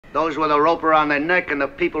Those with a rope around their neck and the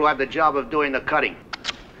people who have the job of doing the cutting.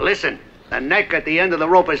 Listen, the neck at the end of the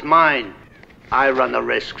rope is mine. I run the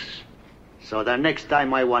risks. So the next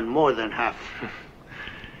time I want more than half.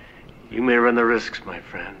 You may run the risks, my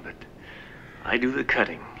friend, but I do the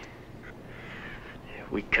cutting.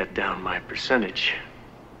 If we cut down my percentage,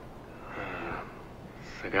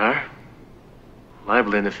 Cigar,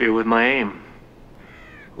 liable to interfere with my aim.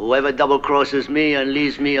 Whoever double-crosses me and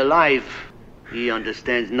leaves me alive, he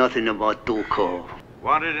understands nothing about Tuco.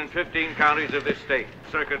 Wanted in 15 counties of this state.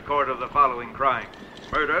 Circuit Court of the following crimes: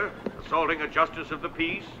 murder, assaulting a justice of the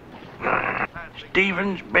peace.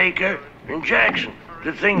 Stevens, Baker, and Jackson.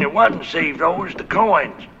 The thing that wasn't saved, though, was the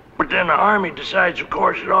coins. But then the Army decides, of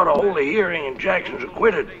course, it ought to hold a hearing, and Jackson's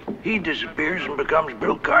acquitted. He disappears and becomes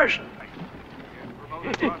Bill Carson.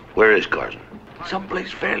 Where is Carson?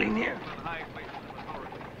 Someplace fairly near.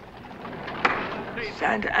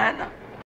 Santa Ana.